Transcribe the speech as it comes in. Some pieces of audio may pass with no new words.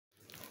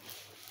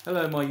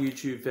Hello my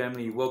YouTube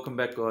family, welcome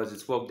back guys,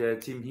 it's Vlog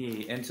Dad Tim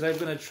here, and today we're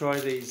going to try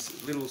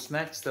these little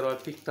snacks that I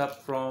picked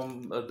up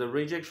from the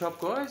reject shop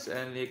guys,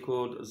 and they're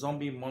called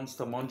Zombie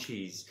Monster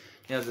Munchies.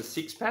 Now there's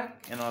a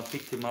 6-pack and I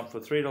picked them up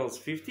for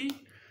 $3.50,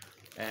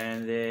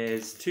 and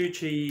there's 2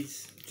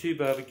 cheese, 2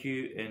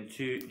 barbecue and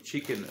 2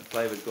 chicken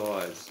flavoured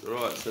guys.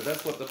 Right, so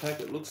that's what the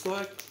packet looks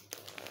like.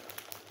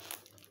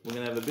 We're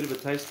going to have a bit of a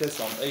taste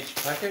test on each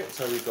packet.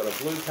 So we've got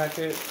a blue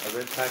packet, a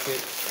red packet,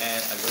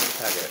 and a green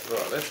packet.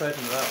 Right, let's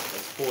open it up.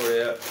 Let's pour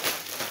it out.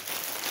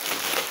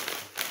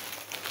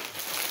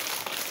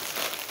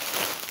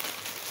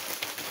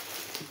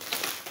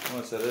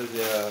 Right, so there's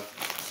our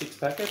 6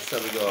 packets. So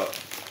we got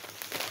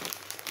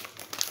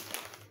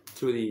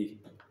 2 of the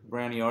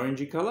browny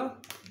orangey colour.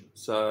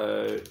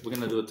 So we're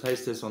going to do a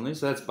taste test on this.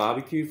 So that's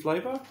barbecue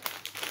flavour.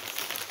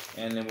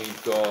 And then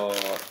we've got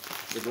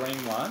the green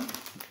one,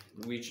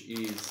 which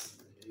is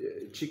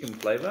chicken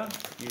flavour.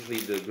 Usually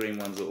the green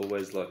ones are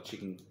always like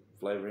chicken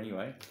flavour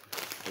anyway.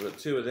 We've got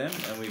 2 of them,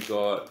 and we've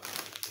got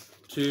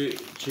 2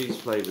 cheese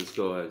flavours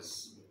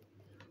guys.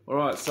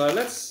 Alright, so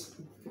let's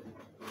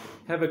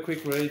have a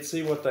quick read,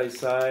 see what they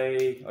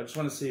say. I just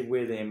want to see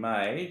where they're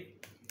made.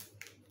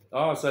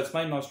 Oh, so it's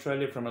made in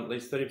Australia from at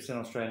least 30%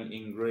 Australian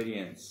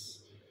ingredients.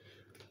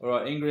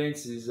 Alright,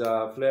 ingredients is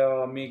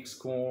flour, mix,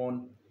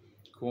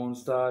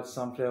 cornstarch,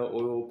 sunflower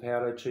oil,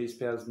 powder, cheese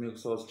powders, milk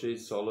sauce,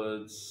 cheese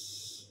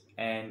solids,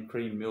 and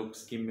cream milk,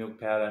 skim milk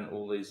powder, and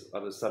all these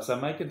other stuff. So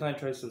may contain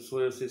traces of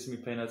soy, sesame,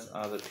 peanuts, and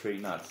other tree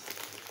nuts.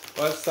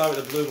 Right, let's start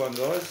with the blue one,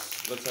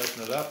 guys. Let's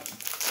open it up.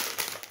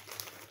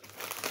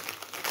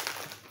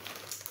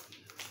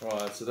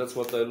 Right, so that's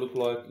what they look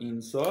like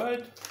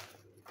inside.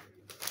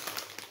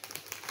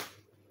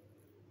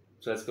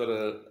 So it's got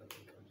a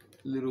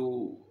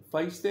little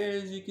face there,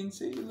 as you can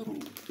see, a little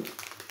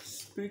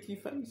spooky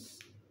face.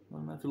 I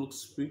don't know if it looks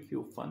spooky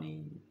or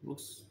funny. It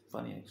looks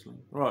funny actually.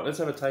 Right, let's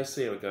have a taste,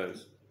 see how it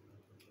goes.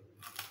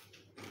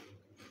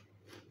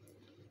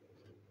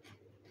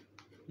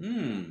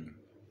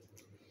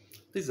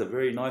 These are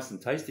very nice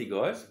and tasty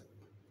guys.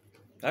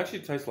 They actually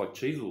taste like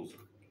Cheezels.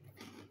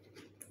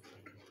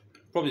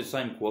 Probably the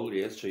same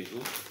quality as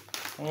Cheezels.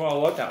 Oh, I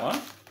like that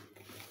one.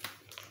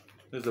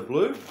 There's the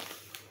blue.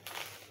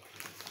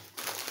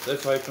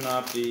 Let's open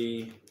up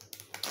the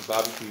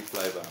barbecue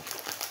flavour.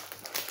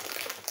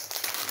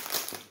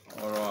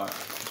 Alright,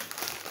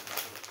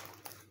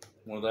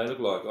 what do they look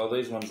like? Oh,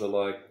 these ones are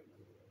like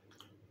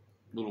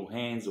little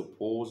hands or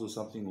paws or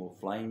something, or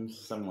flames,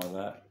 something like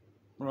that.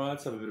 Alright,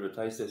 let's have a bit of a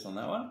taste test on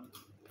that one.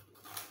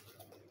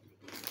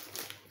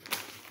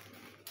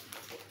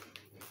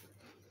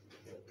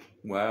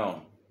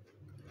 Wow.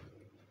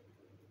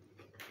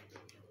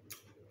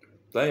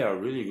 They are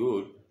really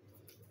good.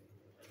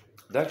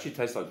 They actually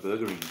taste like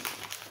burger rings,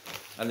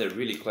 and they're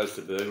really close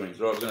to burger rings.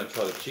 Right, we're going to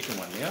try the chicken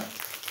one here.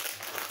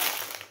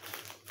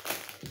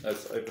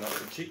 Let's open up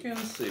the chicken,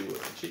 see what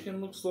the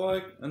chicken looks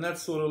like. And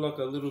that's sort of like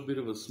a little bit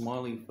of a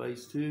smiling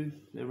face too.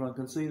 Everyone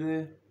can see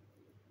there.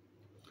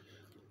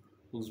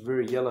 Looks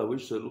very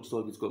yellowish, so it looks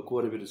like it's got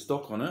quite a bit of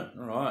stock on it.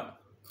 Alright.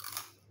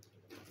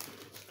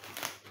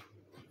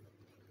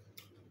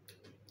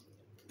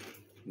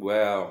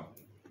 Wow.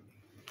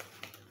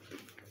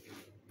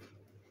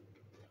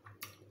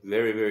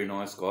 Very, very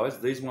nice guys.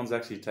 These ones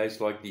actually taste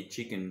like the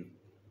chickadee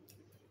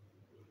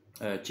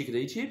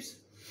chips.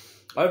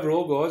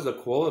 Overall guys, the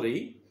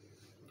quality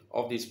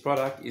of this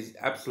product is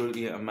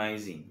absolutely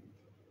amazing.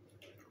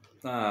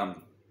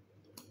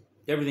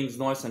 Everything's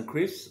nice and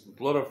crisp,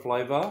 a lot of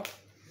flavour.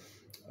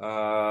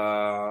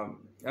 And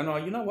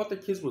you know what, the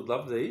kids would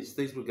love these.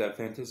 These would go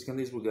fantastic, and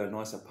these would go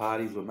nice at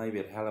parties, or maybe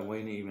at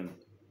Halloween even.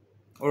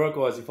 Alright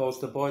guys, if I was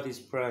to buy this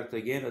product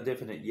again, a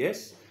definite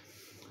yes.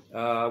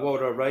 What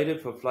would I rate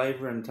it for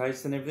flavour and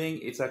taste and everything?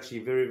 It's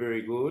actually very,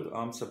 very good.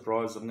 I'm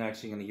surprised. I'm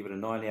actually going to give it a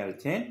 9 out of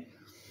 10.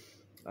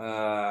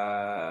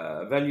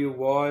 Value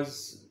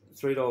wise,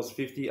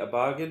 $3.50 a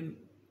bargain.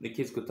 The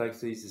kids could take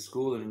these to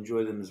school and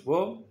enjoy them as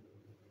well.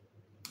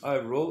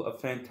 Overall, a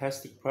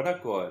fantastic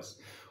product guys.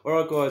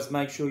 Alright guys,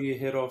 make sure you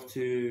head off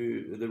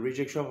to the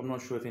reject shop. I'm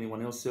not sure if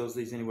anyone else sells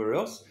these anywhere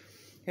else.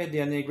 Head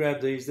down there,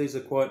 grab these. These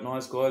are quite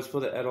nice guys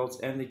for the adults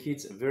and the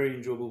kids. Very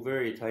enjoyable,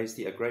 very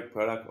tasty, a great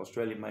product,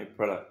 Australian made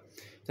product.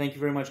 Thank you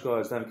very much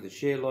guys. Don't forget to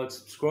share, like,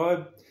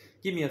 subscribe,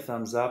 give me a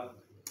thumbs up,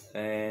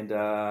 and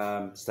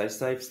stay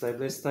safe, stay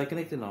blessed, stay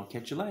connected, and I'll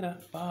catch you later.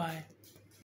 Bye.